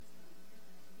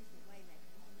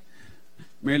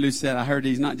Mary Lou said, I heard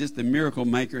he's not just the miracle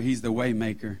maker, he's the way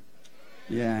maker.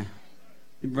 Yeah.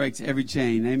 He breaks every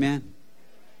chain. Amen.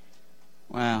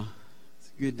 Wow.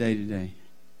 It's a good day today.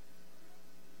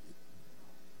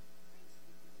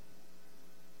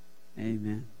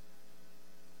 Amen.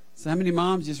 So how many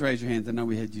moms? Just raise your hands. I know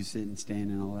we had you sit and stand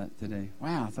and all that today.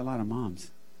 Wow, it's a lot of moms.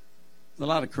 There's a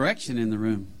lot of correction in the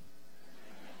room.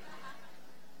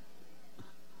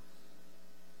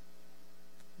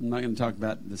 I'm not going to talk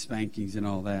about the spankings and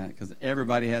all that because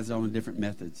everybody has their own different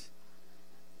methods.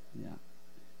 Yeah.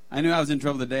 I knew I was in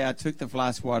trouble the day I took the fly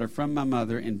swatter from my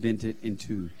mother and bent it in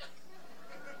two.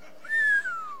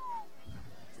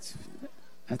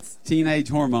 That's teenage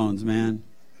hormones, man.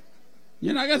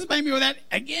 You're not going to spank me with that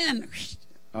again.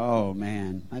 Oh,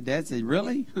 man. My dad said,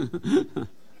 really?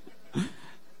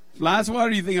 Fly swatter?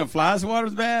 Do you think a fly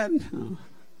swatter's bad? Oh.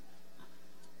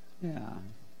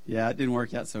 Yeah, it didn't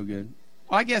work out so good.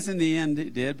 Well, I guess in the end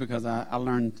it did because I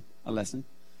learned a lesson.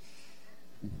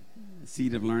 A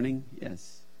seed of learning,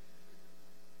 yes.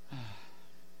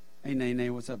 Hey,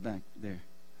 Nene, what's up back there?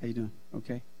 How you doing?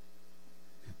 Okay?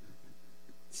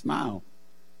 Smile.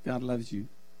 God loves you.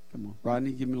 Come on.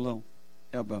 Rodney, give me a little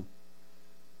elbow.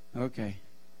 Okay.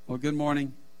 Well, good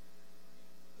morning.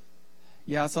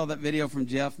 Yeah, I saw that video from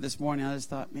Jeff this morning. I just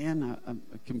thought, man, I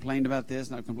complained about this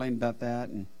and I complained about that.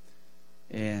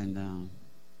 And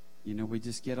you know, we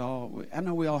just get all, I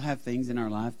know we all have things in our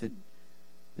life that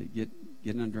get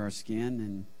under our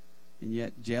skin. And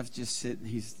yet Jeff's just sitting,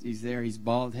 he's there, he's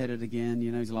bald-headed again.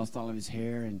 You know, he's lost all of his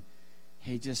hair. And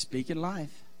he's just speaking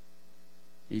life.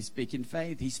 He's speaking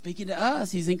faith. He's speaking to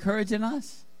us. He's encouraging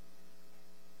us.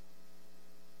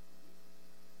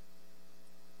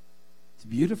 It's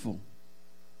beautiful.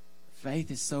 Faith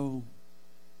is so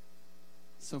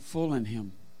full in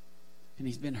him. And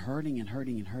he's been hurting and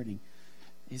hurting and hurting.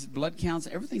 His blood counts,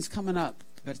 everything's coming up.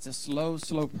 But it's a slow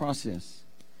process.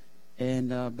 And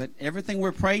but everything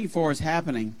we're praying for is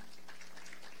happening.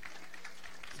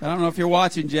 I don't know if you're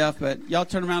watching, Jeff, but y'all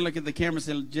turn around and look at the camera and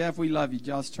say, Jeff, we love you.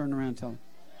 Just turn around and tell him.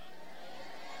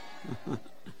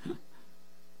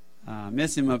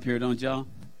 Miss him up here, don't y'all?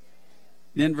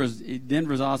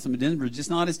 Denver's awesome. Denver's just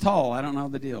not as tall. I don't know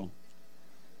the deal.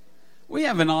 We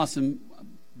have an awesome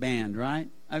band, right?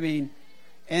 I mean,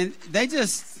 and they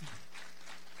just,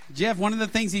 Jeff, one of the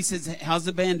things he says, how's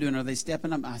the band doing? Are they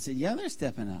stepping up? I said, yeah, they're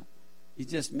stepping up. He's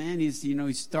just, man, he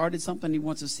started something. He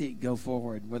wants to see it go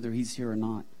forward, whether he's here or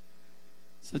not.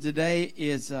 So today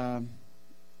is the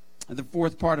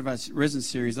fourth part of our Risen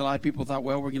series. A lot of people thought,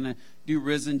 well, we're going to do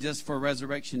Risen just for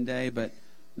Resurrection Day, but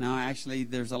no, actually,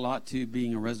 there's a lot to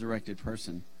being a resurrected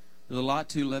person. There's a lot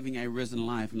to living a risen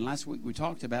life. And last week we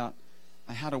talked about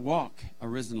how to walk a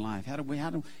risen life. How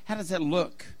does that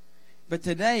look? But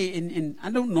today, and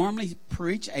I don't normally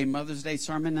preach a Mother's Day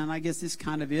sermon, and I guess this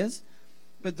kind of is.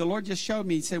 But the Lord just showed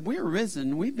me, he said, we're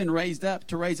risen. We've been raised up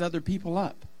to raise other people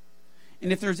up.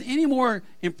 And if there's any more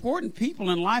important people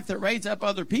in life that raise up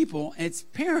other people, it's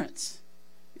parents.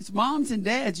 It's moms and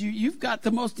dads. You've got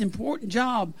the most important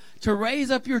job to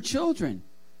raise up your children.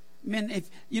 I mean, if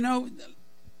you know,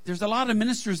 there's a lot of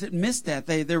ministers that miss that.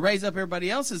 They raise up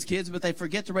everybody else's kids, but they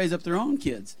forget to raise up their own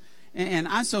kids. And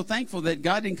I'm so thankful that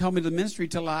God didn't call me to the ministry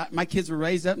till my kids were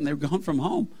raised up and they were gone from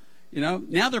home. You know,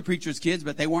 now they're preachers' kids,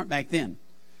 but they weren't back then.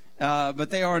 But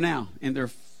they are now, and they're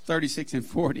 36 and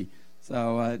 40.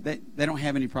 So they don't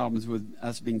have any problems with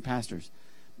us being pastors.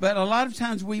 But a lot of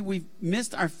times we've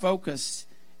missed our focus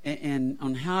and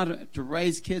on how to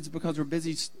raise kids because we're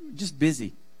busy, just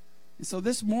busy. And so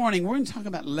this morning, we're going to talk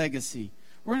about legacy.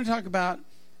 We're going to talk about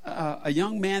a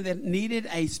young man that needed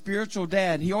a spiritual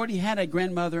dad. He already had a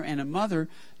grandmother and a mother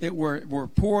that were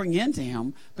pouring into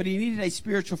him, but he needed a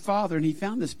spiritual father, and he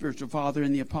found the spiritual father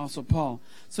in the Apostle Paul.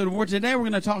 So today we're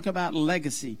going to talk about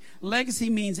legacy. Legacy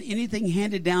means anything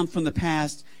handed down from the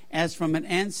past as from an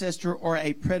ancestor or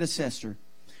a predecessor.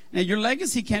 Now, your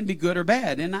legacy can be good or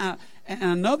bad. And I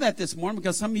know that this morning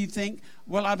because some of you think,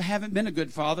 well, I haven't been a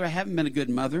good father. I haven't been a good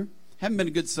mother. Haven't been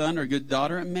a good son or a good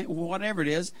daughter, whatever it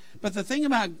is. But the thing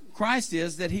about Christ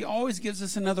is that he always gives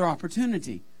us another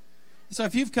opportunity. So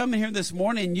if you've come in here this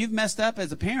morning and you've messed up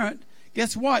as a parent,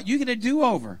 guess what? You get a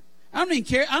do-over. I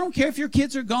don't care if your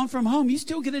kids are gone from home. You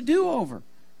still get a do-over.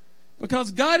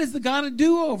 Because God is the God of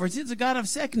do-overs. He's the God of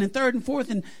second and third and fourth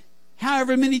and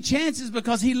however many chances,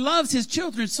 because he loves his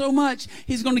children so much,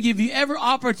 he's going to give you every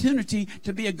opportunity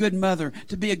to be a good mother,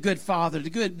 to be a good father,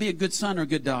 to be a good son or a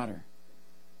good daughter.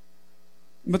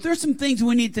 But there's some things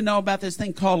we need to know about this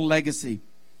thing called legacy.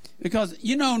 Because,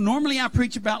 you know, normally I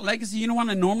preach about legacy. You know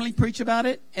when I normally preach about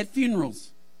it? At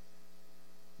funerals.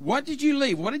 What did you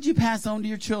leave? What did you pass on to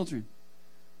your children?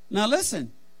 Now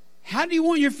listen, How do you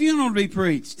want your funeral to be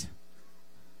preached?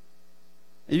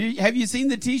 Have you seen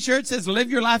the T-shirt that says, live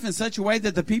your life in such a way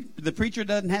that the preacher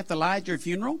doesn't have to lie at your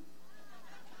funeral?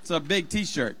 It's a big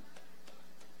T-shirt.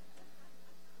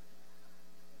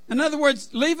 In other words,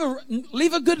 leave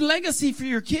a good legacy for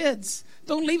your kids.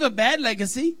 Don't leave a bad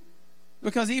legacy.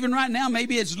 Because even right now,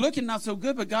 maybe it's looking not so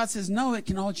good, but God says, no, it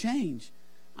can all change.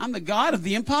 I'm the God of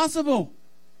the impossible.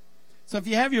 So if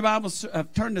you have your Bibles,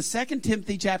 turn to 2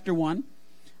 Timothy chapter 1.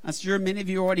 I'm sure many of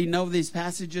you already know these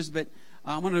passages, but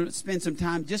I want to spend some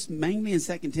time just mainly in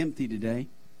 2 Timothy today.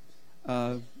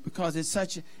 Because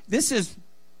it's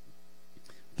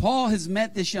Paul has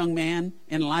met this young man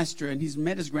in Lystra, and he's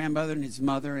met his grandmother and his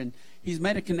mother, and he's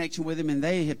made a connection with him, and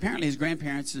apparently his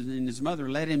grandparents and his mother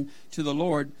led him to the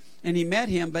Lord, and he met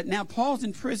him, but now Paul's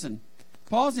in prison.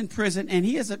 And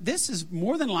this is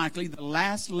more than likely the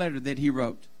last letter that he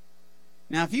wrote.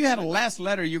 Now, if you had a last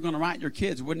letter you're going to write your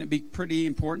kids, wouldn't it be pretty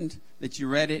important that you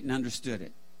read it and understood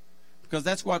it? Because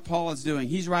that's what Paul is doing.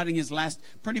 He's writing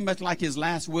pretty much like his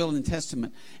last will and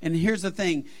testament. And here's the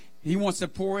thing. He wants to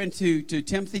pour into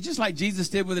Timothy, just like Jesus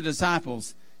did with the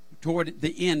disciples toward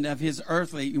the end of his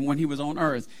earthly, when he was on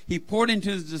earth. He poured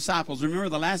into his disciples. Remember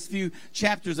the last few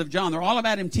chapters of John. They're all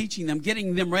about him teaching them,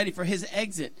 getting them ready for his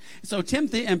exit. So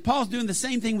Timothy, and Paul's doing the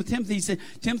same thing with Timothy. He said,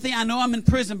 Timothy, I know I'm in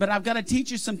prison, but I've got to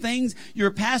teach you some things. You're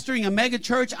pastoring a mega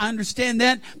church. I understand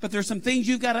that. But there's some things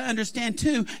you've got to understand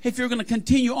too if you're going to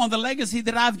continue on the legacy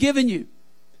that I've given you.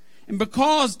 And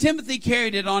because Timothy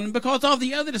carried it on, and because all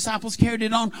the other disciples carried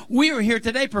it on, we are here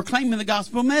today proclaiming the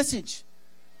gospel message.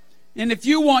 And if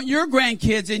you want your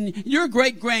grandkids and your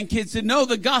great-grandkids to know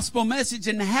the gospel message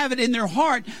and have it in their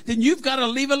heart, then you've got to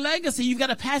leave a legacy. You've got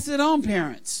to pass it on,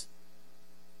 parents.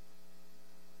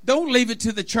 Don't leave it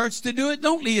to the church to do it.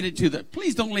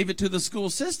 Please don't leave it to the school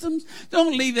systems.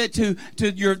 Don't leave it to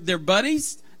their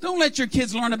buddies. Don't let your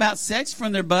kids learn about sex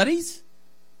from their buddies.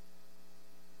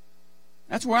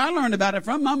 That's where I learned about it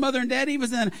from. My mother and daddy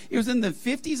was in the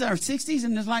 50s or 60s,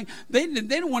 and it's like they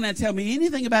didn't want to tell me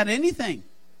anything about anything.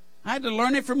 I had to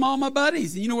learn it from all my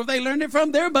buddies. And you know where they learned it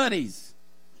from? Their buddies.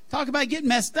 Talk about getting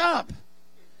messed up.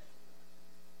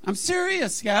 I'm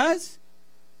serious, guys.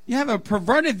 You have a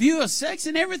perverted view of sex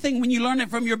and everything when you learn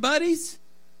it from your buddies.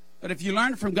 But if you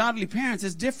learn it from godly parents,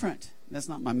 it's different. That's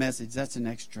not my message. That's an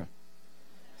extra.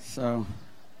 So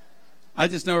I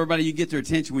just know everybody, you get their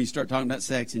attention when you start talking about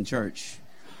sex in church.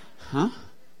 Huh?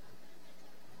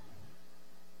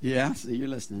 Yeah, see, you're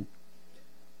listening.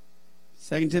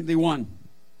 2 Timothy 1.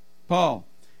 Paul,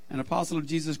 an apostle of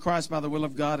Jesus Christ by the will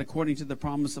of God, according to the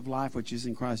promise of life which is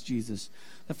in Christ Jesus.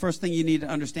 The first thing you need to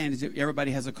understand is that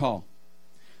everybody has a call.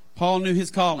 Paul knew his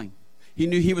calling. He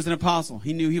knew he was an apostle.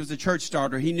 He knew he was a church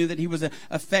starter. He knew that he was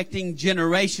affecting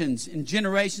generations and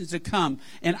generations to come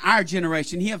in our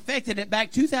generation. He affected it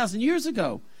back 2,000 years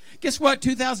ago. Guess what?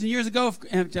 2,000 years ago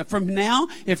from now,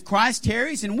 if Christ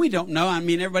tarries, and we don't know. I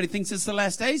mean, everybody thinks it's the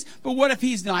last days. But what if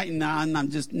he's like,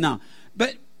 no.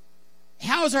 But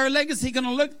how is our legacy going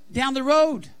to look down the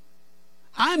road?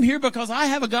 I'm here because I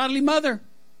have a godly mother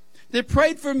that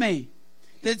prayed for me,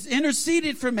 that's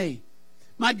interceded for me.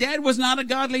 My dad was not a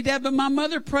godly dad, but my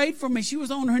mother prayed for me. She was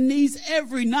on her knees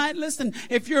every night. Listen,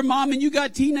 if you're a mom and you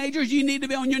got teenagers, you need to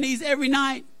be on your knees every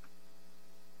night.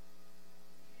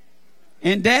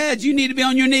 And dads, you need to be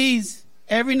on your knees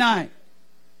every night.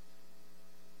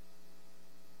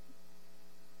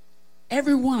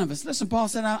 Every one of us. Listen, Paul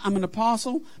said, I'm an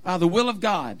apostle by the will of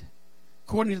God,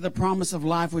 according to the promise of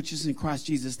life which is in Christ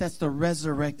Jesus. That's the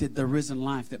resurrected, the risen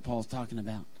life that Paul's talking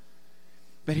about.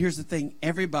 But here's the thing.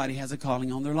 Everybody has a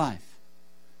calling on their life.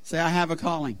 Say, I have a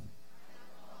calling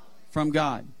from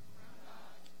God.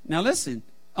 Now listen,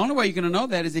 the only way you're going to know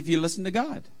that is if you listen to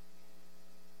God.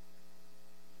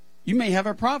 You may have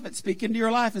a prophet speak into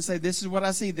your life and say, this is what I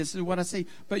see, this is what I see.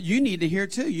 But you need to hear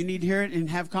too. You need to hear it and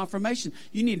have confirmation.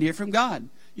 You need to hear from God.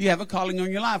 You have a calling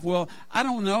on your life. Well, I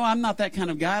don't know. I'm not that kind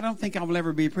of guy. I don't think I will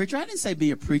ever be a preacher. I didn't say be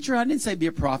a preacher. I didn't say be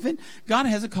a prophet. God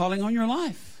has a calling on your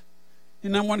life.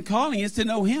 And number one calling is to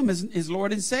know Him as His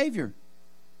Lord and Savior.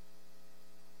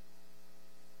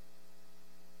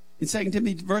 In 2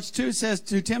 Timothy verse 2 it says,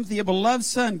 to Timothy, a beloved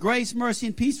son, grace, mercy,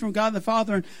 and peace from God the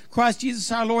Father and Christ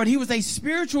Jesus our Lord. He was a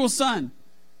spiritual son.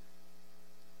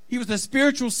 He was a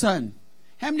spiritual son.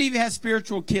 How many of you have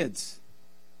spiritual kids?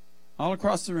 All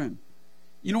across the room.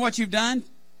 You know what you've done?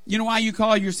 You know why you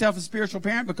call yourself a spiritual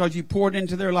parent? Because you poured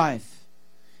into their life.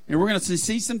 And we're going to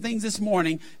see some things this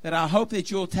morning that I hope that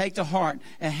you'll take to heart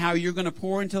and how you're going to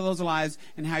pour into those lives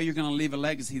and how you're going to leave a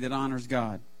legacy that honors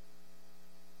God.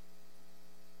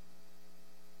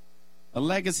 A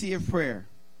legacy of prayer.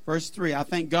 Verse 3, I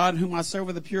thank God whom I serve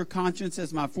with a pure conscience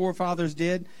as my forefathers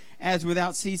did, as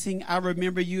without ceasing I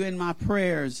remember you in my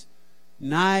prayers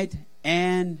night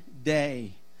and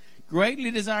day,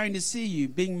 greatly desiring to see you,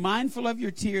 being mindful of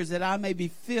your tears, that I may be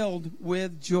filled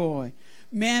with joy.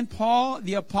 Man, Paul,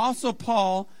 the Apostle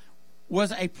Paul,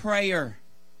 was a prayer.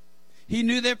 He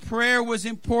knew that prayer was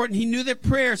important. He knew that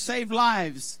prayer saved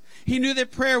lives. He knew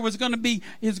that prayer was going to be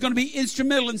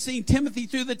instrumental in seeing Timothy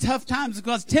through the tough times,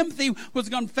 because Timothy was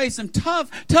going to face some tough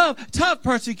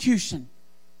persecution.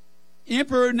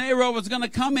 Emperor Nero was going to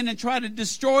come in and try to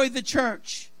destroy the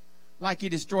church like he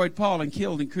destroyed Paul and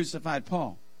killed and crucified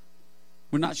Paul.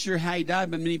 We're not sure how he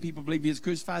died, but many people believe he was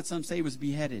crucified. Some say he was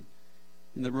beheaded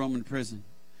in the Roman prison.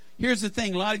 Here's the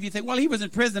thing. A lot of you think, well, he was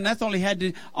in prison. That's all he had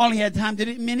time to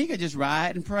do. I mean, he could just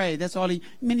write and pray. That's all he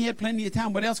had plenty of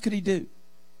time. What else could he do?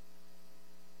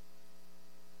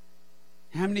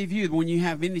 How many of you, when you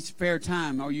have any spare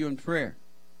time, are you in prayer?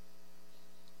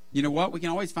 You know what? We can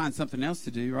always find something else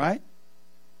to do, right?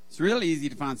 It's really easy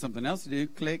to find something else to do.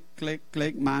 Click, click,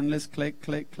 click, mindless, click,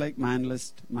 click, click,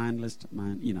 mindless,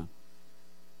 you know.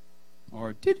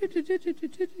 Or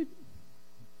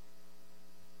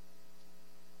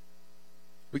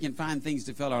we can find things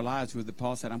to fill our lives with. That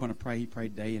Paul said, I'm going to pray. He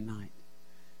prayed day and night.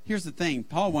 Here's the thing.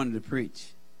 Paul wanted to preach.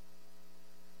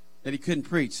 That he couldn't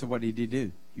preach, so what did he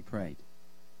do? He prayed.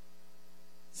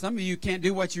 Some of you can't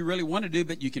do what you really want to do,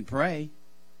 but you can pray.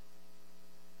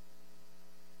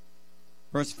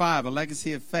 Verse 5, a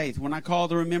legacy of faith. When I call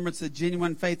the remembrance the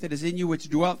genuine faith that is in you, which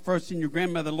dwelt first in your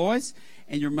grandmother Lois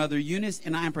and your mother Eunice,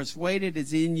 and I am persuaded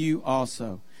is in you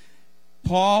also.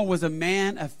 Paul was a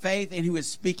man of faith, and he was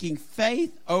speaking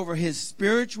faith over his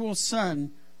spiritual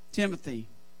son, Timothy.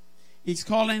 He's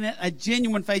calling it a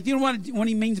genuine faith. Do you know what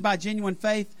he means by genuine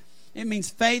faith? It means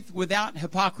faith without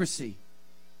hypocrisy.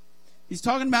 He's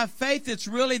talking about faith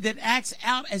that acts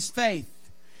out as faith.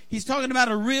 He's talking about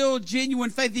a real, genuine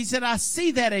faith. He said, I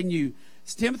see that in you.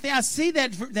 Timothy, I see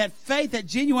that faith, that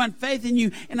genuine faith in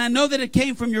you, and I know that it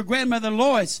came from your grandmother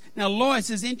Lois. Now, Lois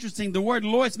is interesting. The word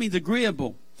Lois means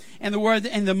agreeable. And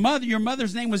your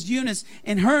mother's name was Eunice,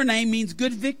 and her name means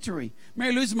good victory.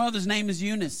 Mary Lou's mother's name is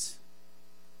Eunice.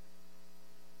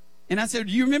 And I said,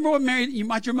 do you remember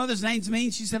what your mother's name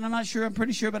means? She said, I'm not sure. I'm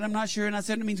pretty sure, but I'm not sure. And I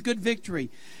said, it means good victory.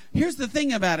 Here's the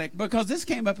thing about it, because this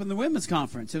came up in the women's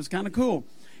conference. It was kind of cool.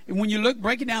 And when you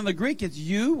break it down the Greek, it's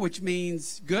you, which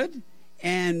means good,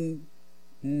 and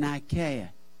Nikeia,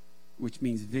 which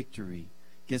means victory.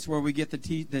 Guess where we get the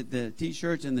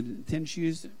T-shirts and the tennis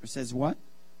shoes? It says what?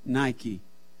 Nike.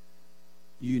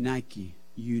 Nike.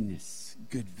 Eunice.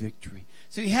 Good victory.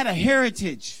 So he had a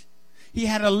heritage. He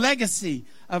had a legacy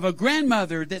of a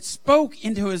grandmother that spoke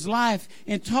into his life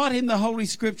and taught him the Holy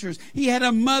Scriptures. He had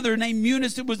a mother named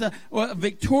Eunice that was a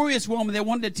victorious woman that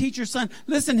wanted to teach her son.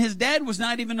 Listen, his dad was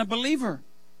not even a believer.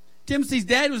 Timothy's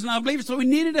dad was not a believer, so he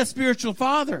needed a spiritual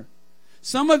father.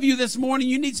 Some of you this morning,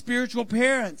 you need spiritual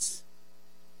parents.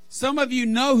 Some of you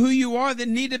know who you are that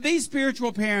need to be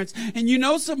spiritual parents. And you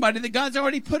know somebody that God's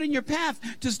already put in your path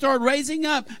to start raising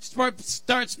up, start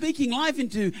speaking life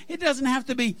into. It doesn't have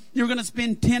to be you're going to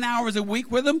spend 10 hours a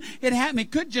week with them.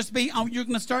 It could just be you're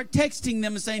going to start texting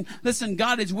them and saying, listen,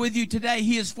 God is with you today.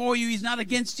 He is for you. He's not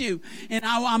against you. And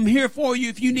I'm here for you.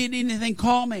 If you need anything,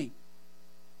 call me.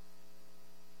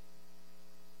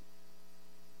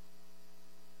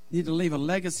 You need to leave a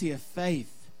legacy of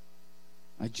faith,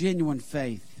 a genuine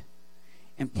faith.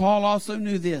 And Paul also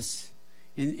knew this.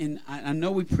 And I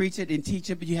know we preach it and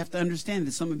teach it, but you have to understand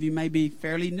that some of you may be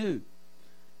fairly new.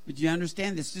 But you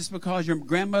understand this. Just because your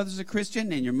grandmother's a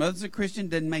Christian and your mother's a Christian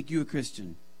doesn't make you a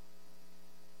Christian.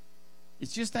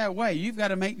 It's just that way. You've got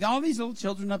to make, all these little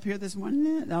children up here this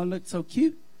morning, they all look so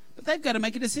cute. But they've got to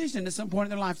make a decision at some point in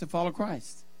their life to follow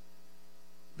Christ.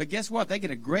 But guess what? They get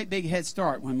a great big head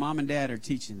start when mom and dad are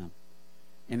teaching them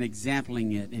and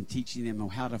exempling it and teaching them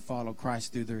how to follow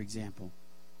Christ through their example.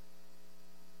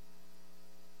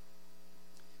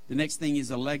 The next thing is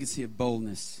a legacy of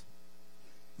boldness.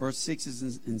 Verse 6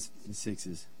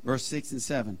 Verse 6 and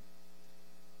 7.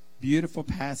 Beautiful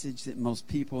passage that most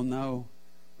people know,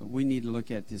 but we need to look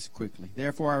at this quickly.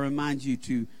 Therefore, I remind you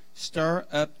to stir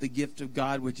up the gift of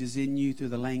God which is in you through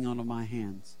the laying on of my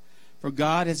hands. For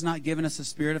God has not given us a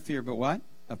spirit of fear, but what?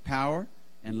 Of power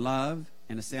and love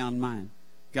and a sound mind.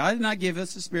 God did not give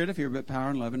us a spirit of fear, but power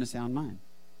and love and a sound mind.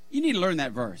 You need to learn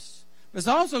that verse. But it's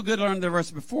also good to learn the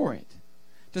verse before it.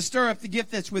 To stir up the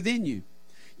gift that's within you.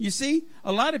 You see,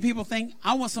 a lot of people think,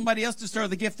 I want somebody else to stir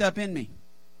the gift up in me.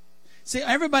 See,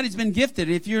 everybody's been gifted.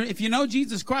 If you know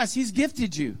Jesus Christ, He's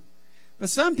gifted you. But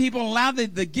some people allow the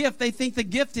gift, they think the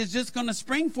gift is just going to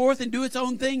spring forth and do its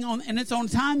own thing in its own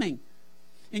timing.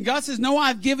 And God says, no,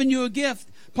 I've given you a gift.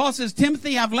 Paul says,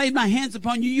 Timothy, I've laid my hands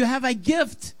upon you. You have a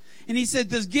gift. And he said,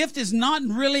 this gift is not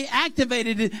really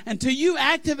activated until you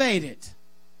activate it.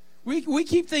 We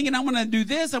keep thinking, I'm going to do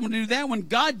this, I'm going to do that, when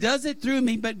God does it through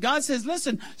me. But God says,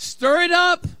 listen, stir it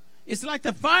up. It's like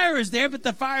the fire is there, but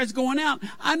the fire is going out.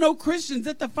 I know Christians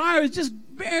that the fire is just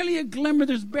barely a glimmer.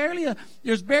 There's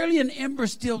barely an ember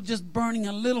still just burning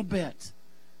a little bit.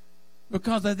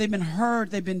 Because they've been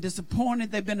hurt, they've been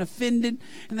disappointed, they've been offended,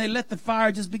 and they let the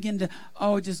fire just begin to,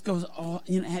 it just goes, have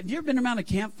you ever been around a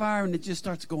campfire and it just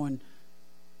starts going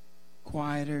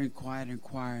quieter and quieter and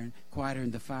quieter,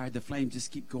 and the flames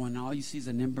just keep going, all you see is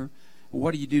an ember. And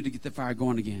what do you do to get the fire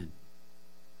going again?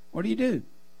 What do?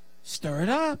 Stir it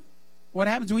up. What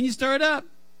happens when you stir it up?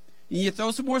 And you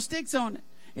throw some more sticks on it.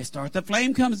 The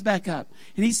flame comes back up.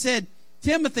 And he said,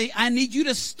 Timothy, I need you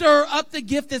to stir up the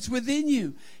gift that's within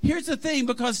you. Here's the thing,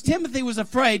 because Timothy was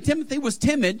afraid. Timothy was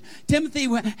timid. Timothy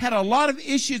had a lot of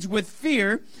issues with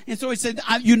fear. And so he said,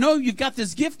 you've got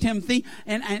this gift, Timothy,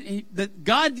 and that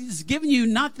God is giving you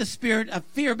not the spirit of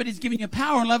fear, but he's giving you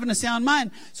power and love and a sound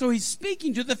mind. So he's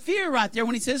speaking to the fear right there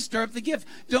when he says, stir up the gift.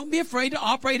 Don't be afraid to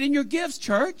operate in your gifts,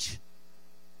 church.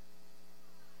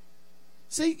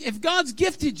 See, if God's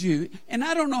gifted you, and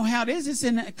I don't know how it is,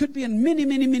 it could be in many,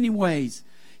 many, many ways.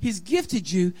 He's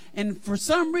gifted you, and for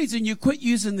some reason you quit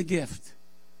using the gift.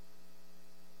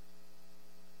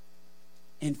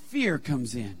 And fear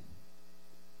comes in.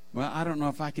 Well, I don't know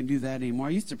if I can do that anymore. I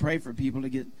used to pray for people to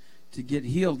get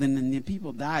healed, and then the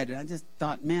people died. And I just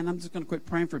thought, man, I'm just going to quit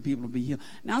praying for people to be healed.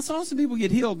 Now, I saw some people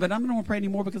get healed, but I'm not going to pray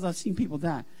anymore because I've seen people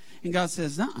die. And God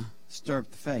says, stir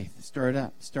up the faith. Stir it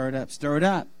up, stir it up, stir it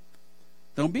up.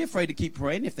 Don't be afraid to keep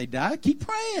praying. If they die, keep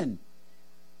praying.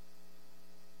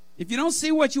 If you don't see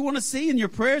what you want to see in your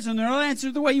prayers and they're not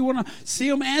answered the way you want to see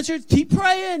them answered, keep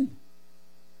praying.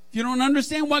 If you don't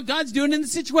understand what God's doing in the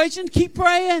situation, keep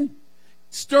praying.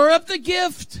 Stir up the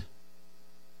gift.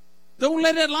 Don't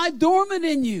let it lie dormant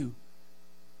in you.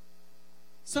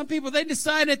 Some people, they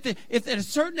decide at a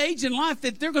certain age in life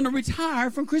that they're going to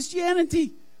retire from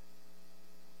Christianity.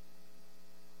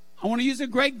 I want to use a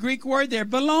great Greek word there,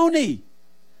 baloney.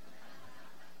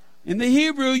 In the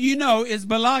Hebrew, is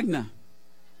balagna.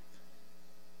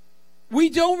 We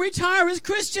don't retire as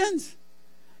Christians.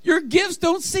 Your gifts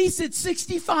don't cease at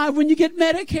 65 when you get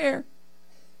Medicare.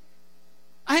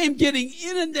 I am getting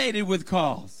inundated with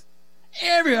calls.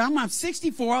 I'm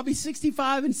 64. I'll be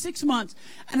 65 in 6 months.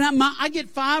 And I get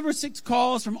 5 or 6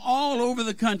 calls from all over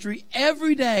the country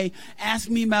every day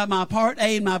asking me about my Part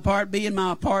A and my Part B and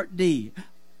my Part D.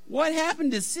 What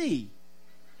happened to C?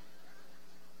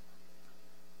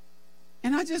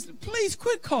 And please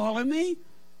quit calling me.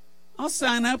 I'll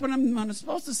sign up when I'm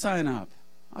supposed to sign up.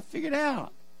 I'll figure it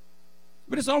out.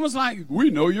 But it's almost like,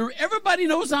 everybody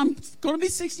knows I'm going to be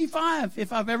 65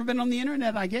 if I've ever been on the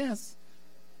internet, I guess.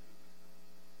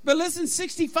 But listen,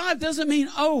 65 doesn't mean,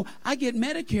 I get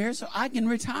Medicare so I can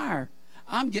retire.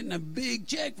 I'm getting a big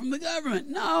check from the government.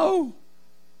 No.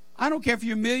 I don't care if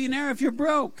you're a millionaire, if you're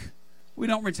broke. We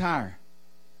don't retire.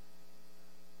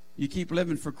 You keep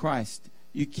living for Christ.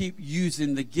 You keep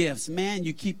using the gifts. Man,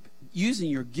 you keep using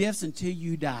your gifts until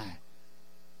you die.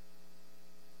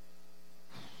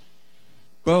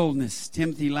 Boldness.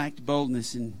 Timothy lacked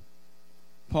boldness, and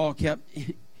Paul kept...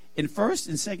 In 1st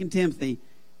and 2nd Timothy,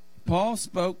 Paul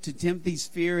spoke to Timothy's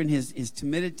fear and his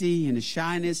timidity and his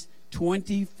shyness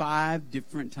 25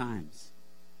 different times.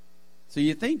 So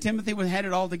you think Timothy had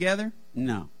it all together?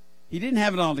 No. He didn't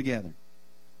have it all together.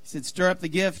 He said, stir up the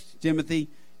gift, Timothy.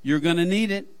 You're going to need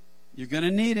it. You're going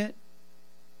to need it.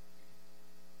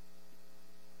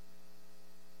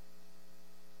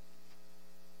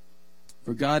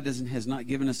 For God has not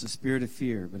given us a spirit of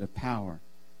fear, but of power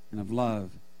and of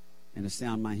love and a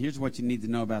sound mind. Here's what you need to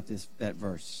know about that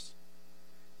verse.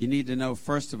 You need to know,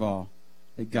 first of all,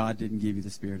 that God didn't give you the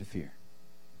spirit of fear.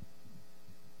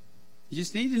 You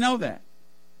just need to know that.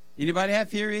 Anybody have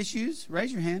fear issues?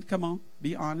 Raise your hand. Come on.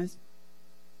 Be honest.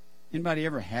 Anybody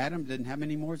ever had them? Didn't have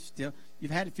any more? Still,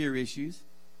 you've had fear issues.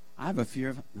 I have a fear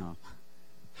of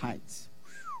heights.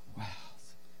 Wow.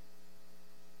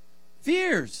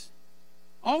 Fears.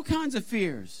 All kinds of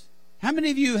fears. How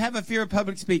many of you have a fear of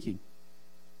public speaking?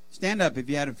 Stand up if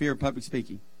you had a fear of public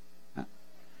speaking.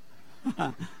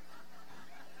 All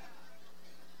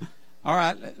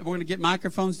right, we're going to get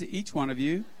microphones to each one of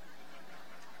you.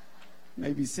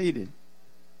 Maybe seated.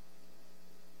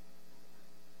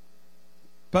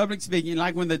 Public speaking,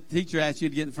 like when the teacher asks you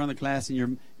to get in front of the class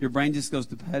and your brain just goes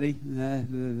to putty.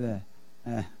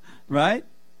 Right?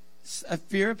 A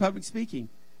fear of public speaking.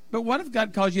 But what if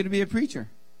God calls you to be a preacher?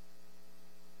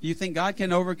 Do you think God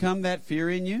can overcome that fear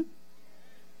in you?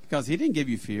 Because he didn't give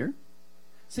you fear.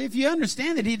 See, if you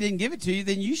understand that he didn't give it to you,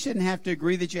 then you shouldn't have to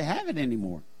agree that you have it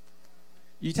anymore.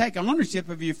 You take ownership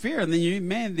of your fear, and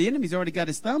then the enemy's already got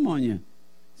his thumb on you.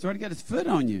 He's already got his foot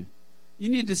on you. You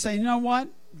need to say, you know what?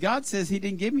 God says he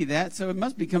didn't give me that, so it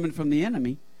must be coming from the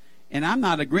enemy. And I'm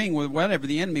not agreeing with whatever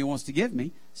the enemy wants to give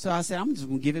me. So I said, I'm just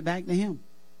going to give it back to him.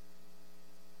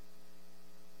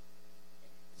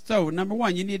 So, number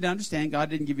one, you need to understand God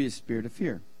didn't give you a spirit of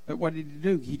fear. But what did he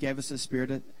do? He gave us a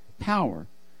spirit of power.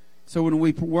 So when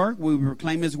we work, we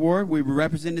proclaim his word, we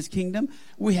represent his kingdom,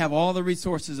 we have all the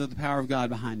resources of the power of God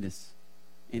behind us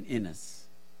and in us.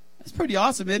 That's pretty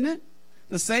awesome, isn't it?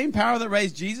 The same power that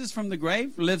raised Jesus from the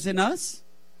grave lives in us.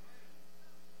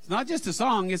 It's not just a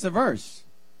song, it's a verse.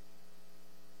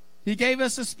 He gave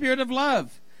us a spirit of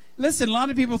love. Listen, a lot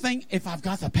of people think, if I've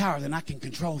got the power, then I can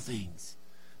control things.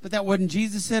 But that wasn't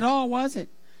Jesus at all, was it?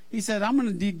 He said, I'm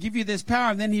going to give you this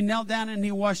power. And then he knelt down and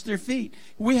he washed their feet.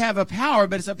 We have a power,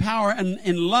 but it's a power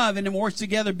in love, and it works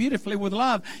together beautifully with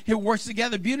love. It works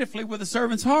together beautifully with a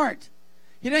servant's heart.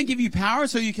 He doesn't give you power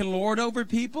so you can lord over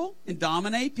people and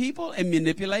dominate people and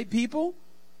manipulate people.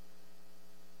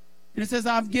 And it says,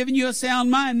 I've given you a sound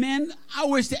mind. Man, I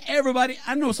wish that everybody,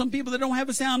 I know some people that don't have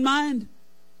a sound mind.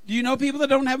 Do you know people that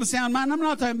don't have a sound mind? I'm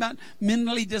not talking about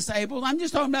mentally disabled. I'm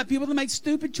just talking about people that make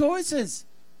stupid choices.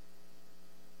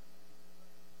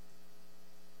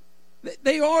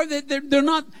 They're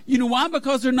not, you know why?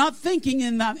 Because they're not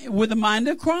thinking with the mind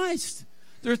of Christ.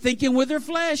 They're thinking with their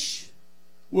flesh.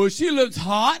 Well, she looks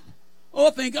hot. Oh, I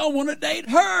think I want to date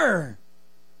her.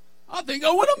 I think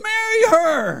I want to marry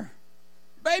her.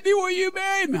 Baby, will you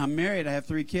marry me? I'm married. I have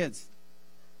 3 kids.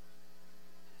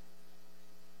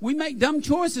 We make dumb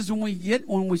choices when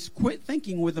we quit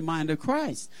thinking with the mind of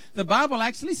Christ. The Bible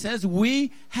actually says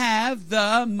we have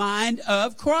the mind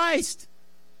of Christ.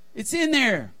 It's in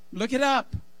there. Look it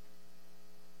up.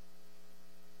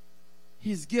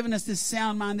 He's given us this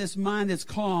sound mind, this mind that's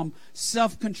calm,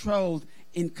 self-controlled,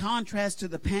 in contrast to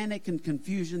the panic and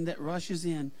confusion that rushes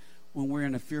in when we're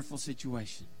in a fearful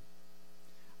situation.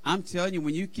 I'm telling you,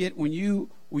 when you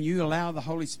allow the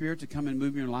Holy Spirit to come and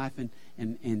move in your life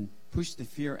and push the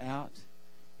fear out,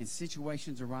 and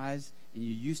situations arise, and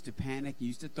you used to panic, you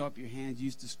used to throw up your hands, you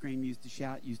used to scream, you used to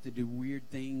shout, you used to do weird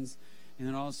things, and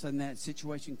then all of a sudden that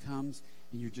situation comes,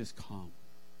 and you're just calm.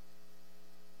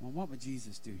 Well, what would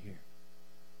Jesus do here?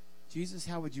 Jesus,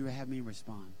 how would you have me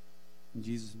respond? And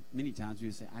Jesus, many times,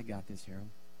 would say, I got this, Harold.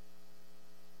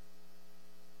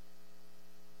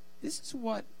 This is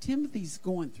what Timothy's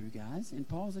going through, guys, and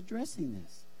Paul's addressing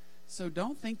this. So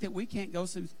don't think that we can't go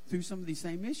through some of these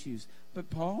same issues. But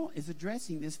Paul is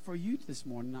addressing this for you this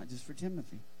morning, not just for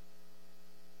Timothy.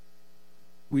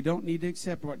 We don't need to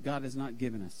accept what God has not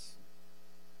given us.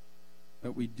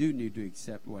 But we do need to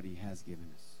accept what he has given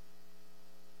us.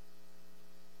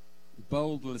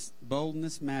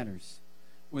 Boldness matters.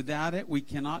 Without it, we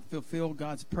cannot fulfill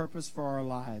God's purpose for our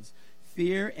lives.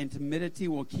 Fear and timidity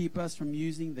will keep us from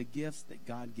using the gifts that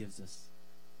God gives us.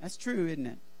 That's true, isn't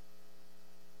it?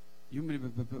 You want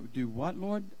me to do what,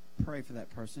 Lord? Pray for that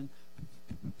person.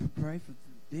 Pray for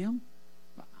them?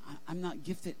 I'm not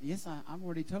gifted. Yes, I've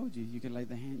already told you. You can lay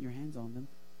your hands on them.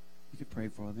 You could pray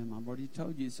for them. I've already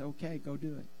told you it's okay. Go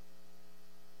do it.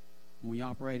 When we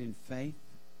operate in faith,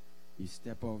 you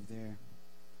step over there.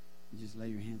 You just lay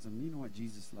your hands on them. You know what?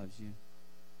 Jesus loves you.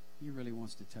 He really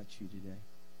wants to touch you today.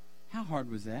 How hard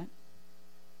was that?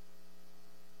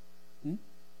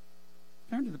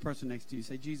 Turn to the person next to you.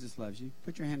 Say, Jesus loves you.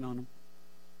 Put your hand on him.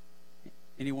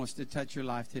 And he wants to touch your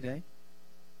life today.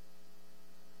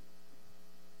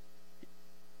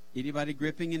 Anybody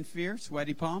gripping in fear?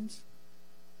 Sweaty palms?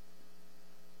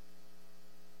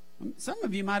 Some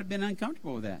of you might have been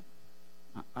uncomfortable with that.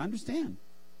 I understand.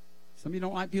 Some of you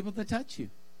don't like people to touch you.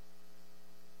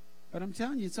 But I'm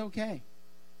telling you, it's okay.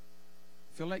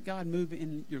 If you'll let God move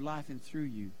in your life and through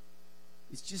you,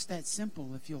 it's just that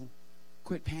simple if you'll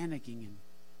quit panicking and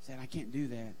say, I can't do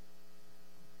that.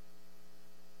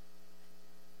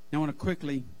 Now I want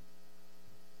to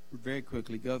very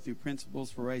quickly go through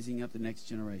principles for raising up the next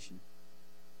generation.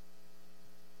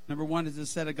 Number 1 is to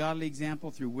set a godly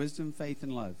example through wisdom, faith,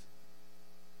 and love.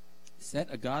 Set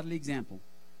a godly example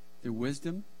through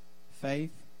wisdom,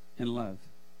 faith, and love.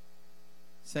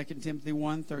 2 Timothy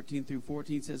 1, 13 through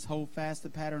 14 says, hold fast the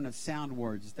pattern of sound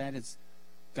words. That is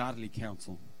godly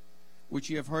counsel, which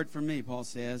you have heard from me, Paul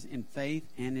says, in faith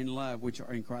and in love, which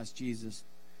are in Christ Jesus.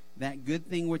 That good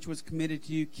thing which was committed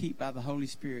to you, keep by the Holy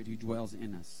Spirit who dwells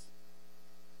in us.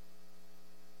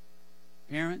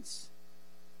 Parents,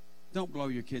 don't blow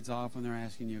your kids off when they're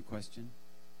asking you a question.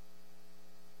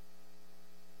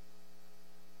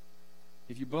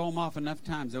 If you blow them off enough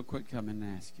times, they'll quit coming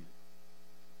and ask you.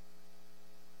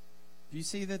 If you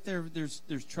see that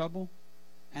there's trouble,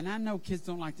 and I know kids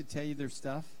don't like to tell you their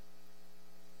stuff,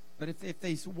 but if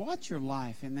they watch your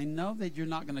life and they know that you're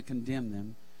not going to condemn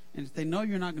them, and if they know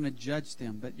you're not going to judge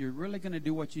them, but you're really going to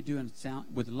do what you do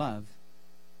with love,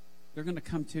 they're going to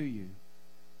come to you.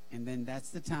 And then that's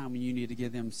the time when you need to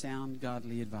give them sound,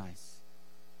 godly advice.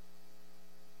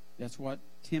 That's what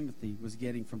Timothy was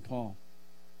getting from Paul.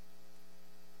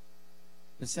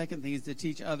 The second thing is to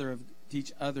teach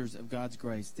others of God's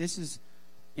grace. This is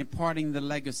imparting the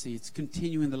legacy. It's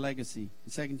continuing the legacy.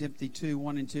 In 2 Timothy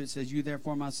 2:1-2, it says, "You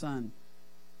therefore, my son,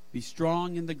 be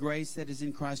strong in the grace that is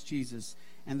in Christ Jesus.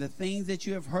 And the things that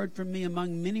you have heard from me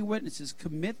among many witnesses,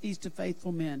 commit these to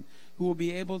faithful men who will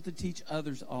be able to teach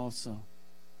others also."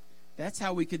 That's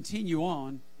how we continue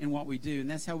on in what we do. And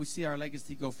that's how we see our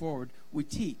legacy go forward. We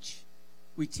teach.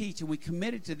 We teach and we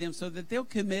commit it to them so that they'll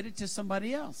commit it to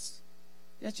somebody else.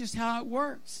 That's just how it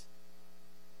works.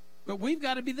 But we've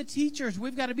got to be the teachers.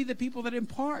 We've got to be the people that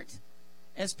impart.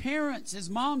 As parents, as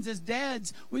moms, as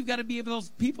dads, we've got to be those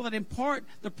people that impart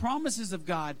the promises of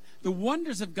God, the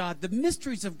wonders of God, the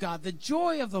mysteries of God, the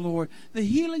joy of the Lord, the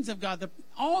healings of God,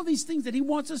 all these things that He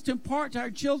wants us to impart to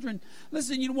our children.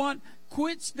 Listen, you know what?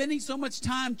 Quit spending so much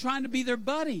time trying to be their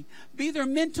buddy. Be their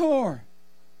mentor.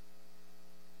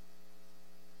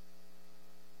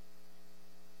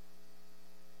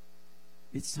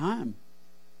 It's time.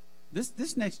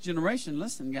 This next generation,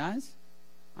 listen, guys.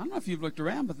 I don't know if you've looked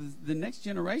around, but the next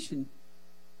generation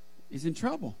is in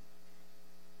trouble.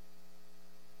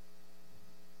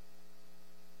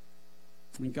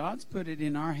 And God's put it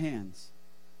in our hands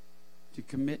to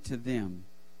commit to them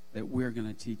that we're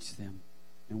going to teach them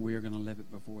and we're going to live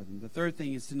it before them. The third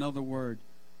thing is to know the Word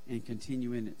and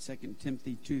continue in it. 2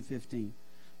 Timothy 2:15.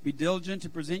 Be diligent to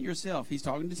present yourself. He's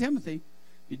talking to Timothy.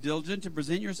 Be diligent to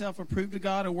present yourself approved to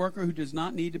God, a worker who does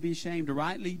not need to be ashamed,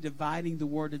 rightly dividing the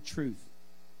word of truth.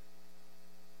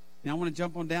 Now I want to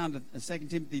jump on down to 2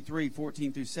 Timothy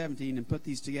 3:14-17 and put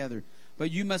these together.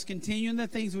 But you must continue in the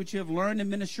things which you have learned and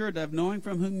been assured of, knowing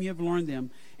from whom you have learned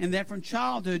them, and that from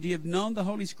childhood you have known the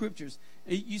Holy Scriptures.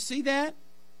 You see that?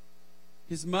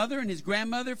 His mother and his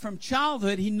grandmother, from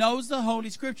childhood, he knows the Holy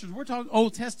Scriptures. We're talking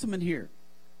Old Testament here.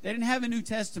 They didn't have a New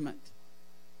Testament.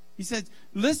 He said,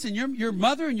 listen, your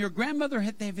mother and your grandmother,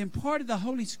 they've imparted the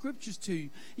Holy Scriptures to you.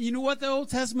 You know what the Old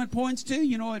Testament points to?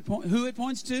 You know who it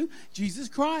points to? Jesus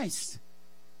Christ.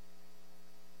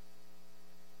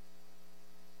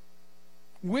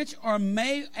 Which are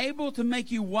able to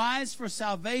make you wise for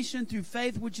salvation through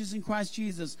faith which is in Christ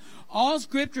Jesus. All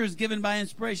Scripture is given by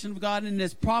inspiration of God and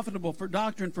is profitable for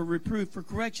doctrine, for reproof, for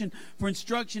correction, for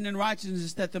instruction in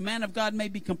righteousness, that the man of God may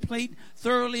be complete,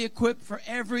 thoroughly equipped for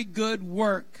every good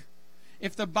work.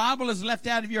 If the Bible is left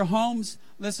out of your homes,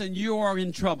 listen, you are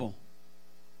in trouble.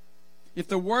 If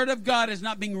the Word of God is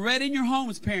not being read in your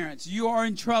homes, parents, you are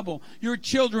in trouble. Your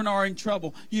children are in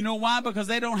trouble. You know why? Because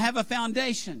they don't have a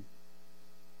foundation.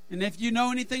 And if you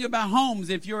know anything about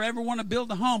homes, if you ever want to build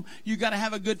a home, you got to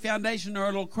have a good foundation or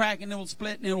it'll crack and it will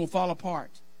split and it will fall apart.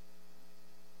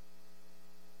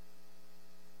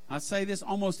 I say this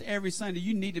almost every Sunday.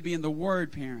 You need to be in the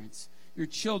Word, parents. Your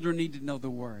children need to know the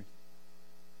Word.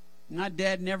 My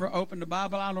dad never opened the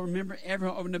Bible. I don't remember ever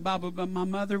opening the Bible. But my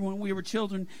mother, when we were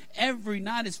children, every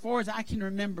night, as far as I can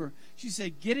remember, she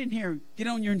said, get in here, get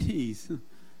on your knees.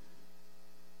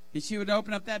 And she would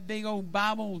open up that big old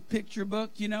Bible picture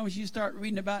book, you know. She'd start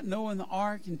reading about Noah and the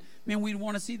ark. And, man, we'd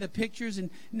want to see the pictures. And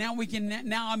now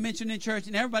I mention in church,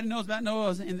 and everybody knows about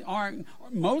Noah in the ark,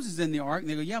 or Moses in the ark. And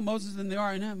they go, yeah, Moses in the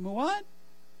ark. And I'm, what?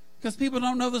 Because people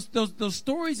don't know those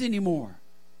stories anymore.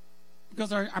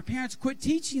 Because our parents quit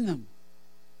teaching them.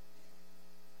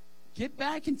 Get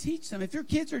back and teach them. If your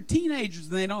kids are teenagers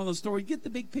and they don't know the story, get the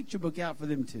big picture book out for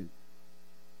them too.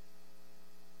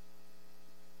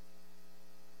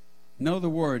 Know the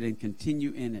Word and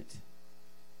continue in it.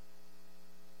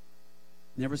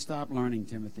 Never stop learning,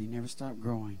 Timothy. Never stop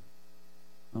growing.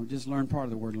 Don't just learn part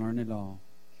of the Word, learn it all.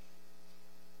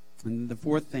 And the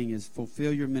fourth thing is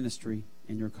fulfill your ministry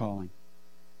and your calling.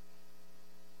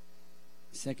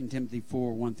 2 Timothy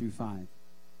 4:1-5.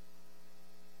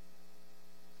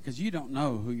 Because you don't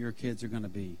know who your kids are going to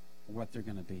be or what they're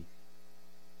going to be.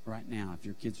 Right now, if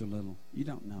your kids are little, you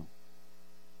don't know.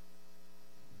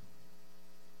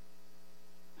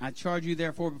 I charge you,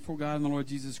 therefore, before God and the Lord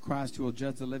Jesus Christ, who will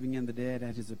judge the living and the dead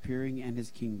at His appearing and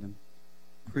His kingdom.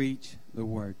 Preach the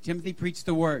Word. Timothy, preach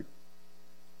the Word.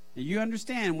 Now, you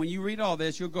understand, when you read all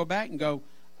this, you'll go back and go,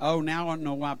 oh, now I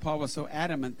know why Paul was so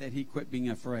adamant that he quit being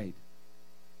afraid.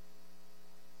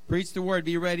 Preach the word.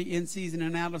 Be ready in season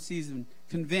and out of season.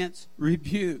 Convince,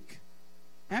 rebuke.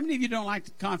 How many of you don't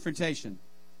like confrontation?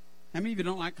 How many of you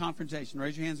don't like confrontation?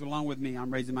 Raise your hands along with me.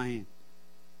 I'm raising my hand.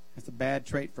 That's a bad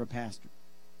trait for a pastor.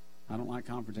 I don't like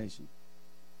confrontation.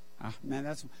 Man,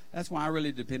 that's why I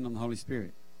really depend on the Holy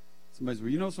Spirit. Somebody says, well,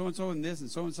 you know so-and-so and this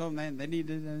and so-and-so, and they need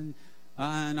to, and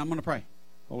I'm going to pray.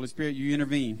 Holy Spirit, you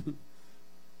intervene.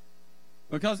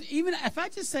 Because even if I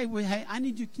just say, well, hey, I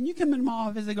need you, can you come into my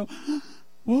office? They go,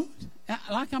 what?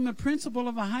 Like I'm a principal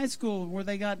of a high school where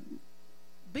they got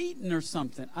beaten or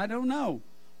something. I don't know.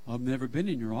 I've never been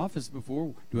in your office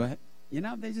before. They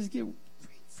just get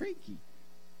freaky.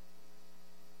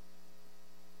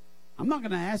 I'm not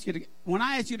going to ask you to, when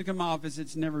I ask you to come to my office,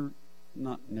 it's never,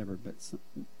 not never, but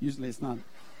usually it's not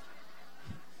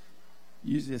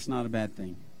a bad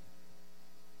thing.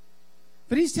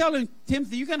 But he's telling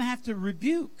Timothy, you're going to have to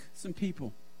rebuke some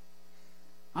people.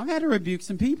 I've had to rebuke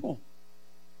some people.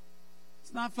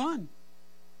 It's not fun.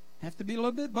 Have to be a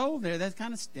little bit bold there. That's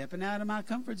kind of stepping out of my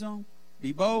comfort zone.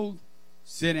 Be bold.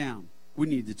 Sit down. We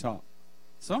need to talk.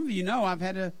 Some of you know I've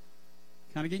had to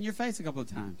kind of get in your face a couple of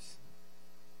times.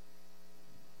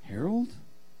 Harold?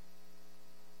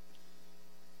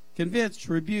 Convince,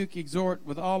 rebuke, exhort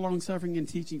with all longsuffering and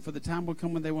teaching, for the time will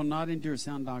come when they will not endure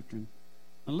sound doctrine.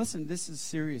 Now listen, this is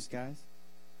serious, guys.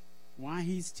 Why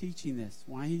he's teaching this?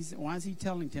 Why is he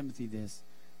telling Timothy this?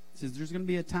 He says there's going to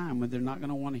be a time when they're not going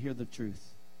to want to hear the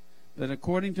truth. But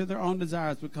according to their own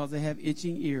desires, because they have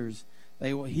itching ears,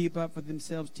 they will heap up for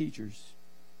themselves teachers.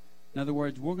 In other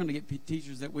words, we're going to get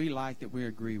teachers that we like, that we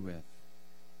agree with.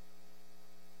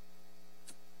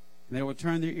 And they will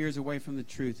turn their ears away from the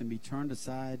truth and be turned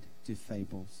aside to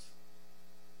fables.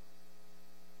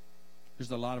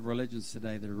 There's a lot of religions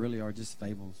today that really are just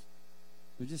fables.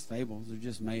 They're just fables. They're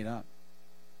just made up.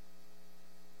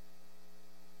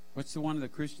 What's the one of the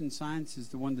Christian Science? Is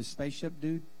the one the spaceship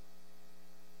dude?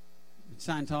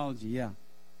 Scientology, yeah.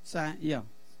 Yeah.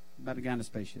 About a guy in a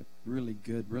spaceship. Really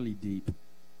good, really deep.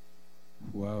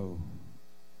 Whoa.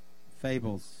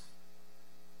 Fables.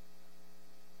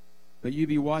 But you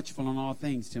be watchful in all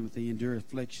things, Timothy. Endure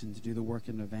afflictions. Do the work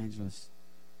of an evangelist.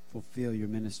 Fulfill your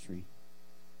ministry.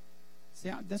 See,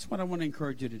 that's what I want to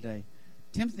encourage you today.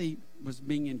 Timothy was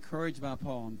being encouraged by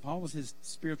Paul, and Paul was his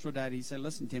spiritual daddy. He said,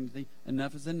 listen, Timothy,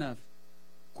 enough is enough.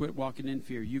 Quit walking in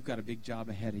fear. You've got a big job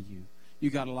ahead of you. You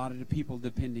got a lot of the people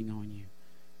depending on you.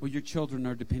 Well, your children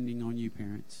are depending on you,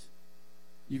 parents.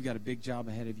 You've got a big job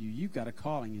ahead of you. You've got a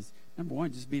calling. Is number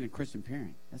one, just being a Christian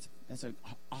parent. That's an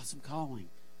awesome calling,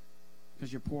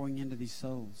 because you're pouring into these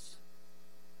souls.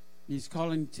 He's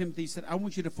calling Timothy. He said, I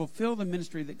want you to fulfill the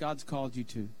ministry that God's called you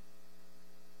to.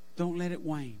 Don't let it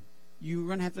wane. You're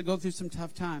going to have to go through some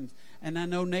tough times. And I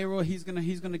know Nero, he's going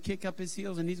to kick up his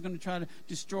heels, and he's going to try to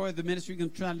destroy the ministry. He's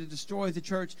going to try to destroy the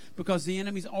church, because the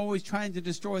enemy's always trying to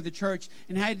destroy the church.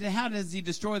 And how does he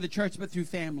destroy the church? But through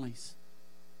families.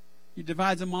 He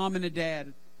divides a mom and a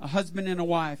dad, a husband and a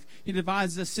wife. He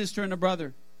divides a sister and a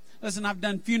brother. Listen, I've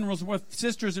done funerals where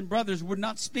sisters and brothers would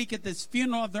not speak at this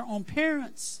funeral of their own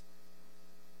parents.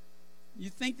 You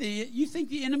think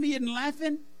the enemy isn't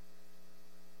laughing?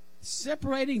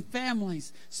 Separating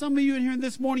families. Some of you in here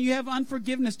this morning, you have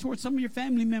unforgiveness towards some of your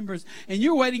family members, and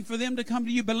you're waiting for them to come to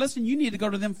you. But listen, you need to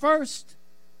go to them first.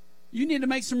 You need to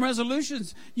make some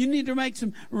resolutions. You need to make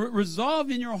some resolve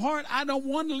in your heart. I don't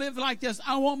want to live like this.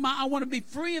 I want to be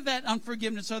free of that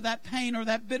unforgiveness or that pain or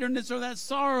that bitterness or that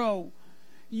sorrow.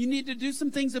 You need to do some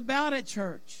things about it,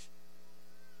 church.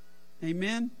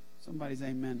 Amen? Somebody's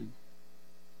amening.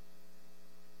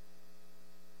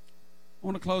 I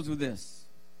want to close with this.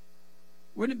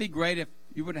 Wouldn't it be great if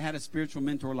you would have had a spiritual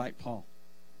mentor like Paul?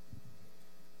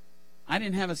 I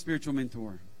didn't have a spiritual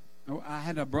mentor. I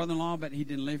had a brother-in-law, but he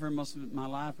didn't live here most of my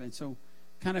life, and so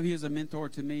kind of he was a mentor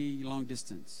to me long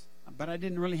distance. But I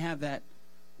didn't really have that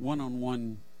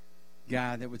one-on-one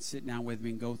guy that would sit down with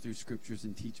me and go through scriptures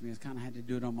and teach me. I kind of had to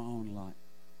do it on my own a lot.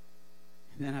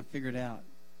 And then I figured out,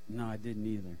 no, I didn't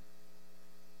either.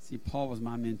 See, Paul was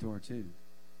my mentor too.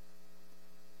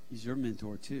 He's your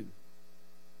mentor too.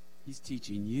 He's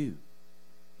teaching you.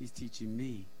 He's teaching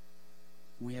me.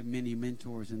 We have many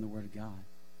mentors in the Word of God.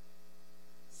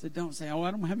 So don't say, oh,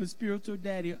 I don't have a spiritual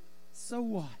daddy. So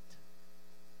what?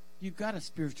 You've got a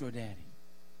spiritual daddy.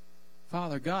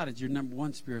 Father God is your number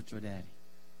one spiritual daddy.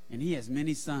 And He has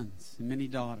many sons and many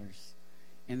daughters.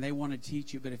 And they want to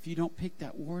teach you. But if you don't pick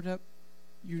that word up,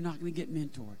 you're not going to get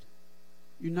mentored.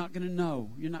 You're not going to know.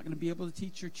 You're not going to be able to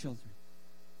teach your children.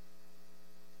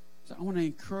 So I want to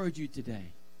encourage you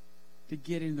today to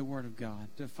get in the Word of God,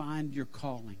 to find your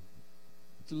calling,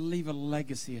 to leave a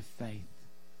legacy of faith.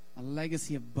 a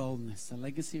legacy of boldness, a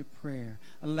legacy of prayer,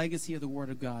 a legacy of the Word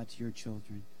of God to your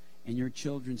children. And your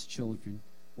children's children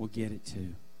will get it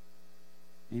too.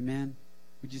 Amen.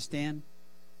 Would you stand?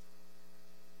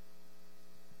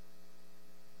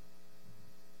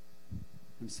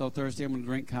 I'm so thirsty, I'm going to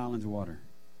drink Colin's water.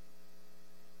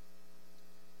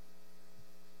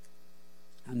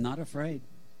 I'm not afraid.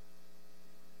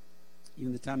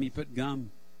 Even the time he put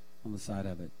gum on the side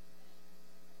of it.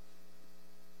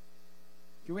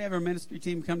 Can we have our ministry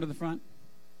team come to the front?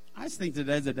 I just think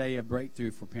today's a day of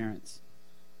breakthrough for parents.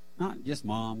 Not just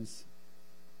moms.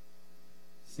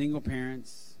 Single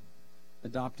parents.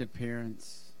 Adoptive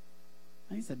parents. I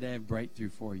think it's a day of breakthrough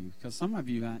for you. Because some of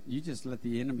you, you just let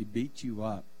the enemy beat you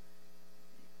up.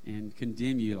 And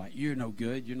condemn you like, you're no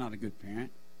good. You're not a good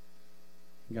parent.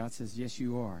 And God says, yes,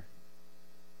 you are.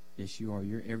 Yes, you are.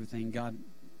 You're everything God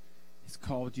has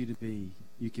called you to be.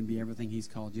 You can be everything He's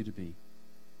called you to be.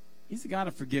 He's the God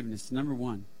of forgiveness, number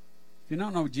one. If you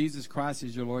don't know Jesus Christ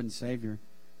as your Lord and Savior,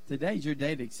 today's your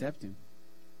day to accept Him.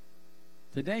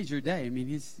 Today's your day. I mean,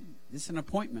 it's an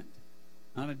appointment,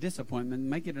 not a disappointment.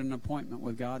 Make it an appointment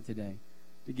with God today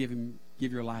to give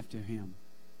your life to Him.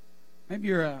 Maybe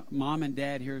you're a mom and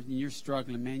dad here and you're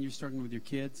struggling, man. You're struggling with your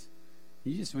kids.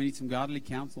 You just need some godly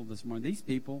counsel this morning. These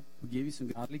people will give you some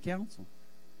godly counsel.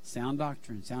 Sound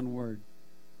doctrine, sound word.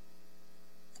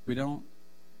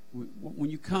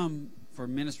 When you come for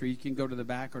ministry, you can go to the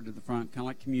back or to the front, kind of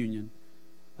like communion.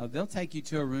 They'll take you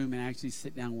to a room and actually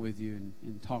sit down with you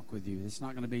and talk with you. It's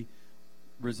not going to be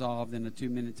resolved in a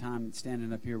 2-minute time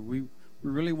standing up here. We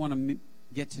really want to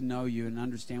get to know you and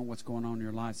understand what's going on in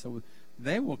your life. So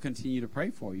they will continue to pray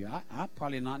for you. I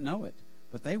probably not know it,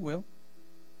 but they will.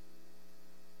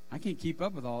 I can't keep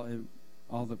up with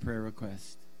all the prayer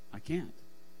requests. I can't.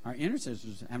 Our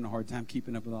intercessors are having a hard time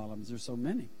keeping up with all of them. There's so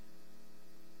many.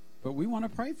 But we want to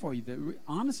pray for you. We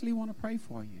honestly want to pray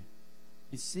for you.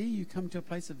 And see you come to a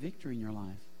place of victory in your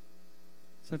life.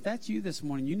 So if that's you this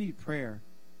morning, you need prayer.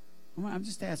 I'm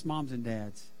just ask moms and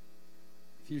dads.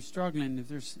 If you're struggling, if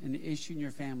there's an issue in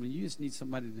your family, you just need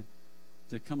somebody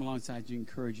to come alongside you,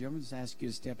 encourage you. I'm going to just ask you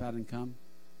to step out and come.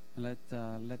 And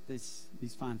let these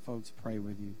fine folks pray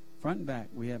with you. Front and back,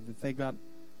 if they got a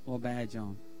little badge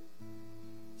on.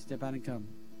 Step out and come.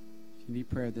 If you need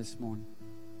prayer this morning.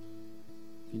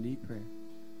 If you need prayer.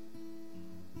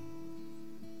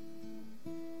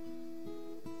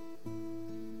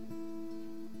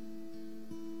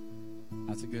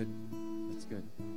 That's good.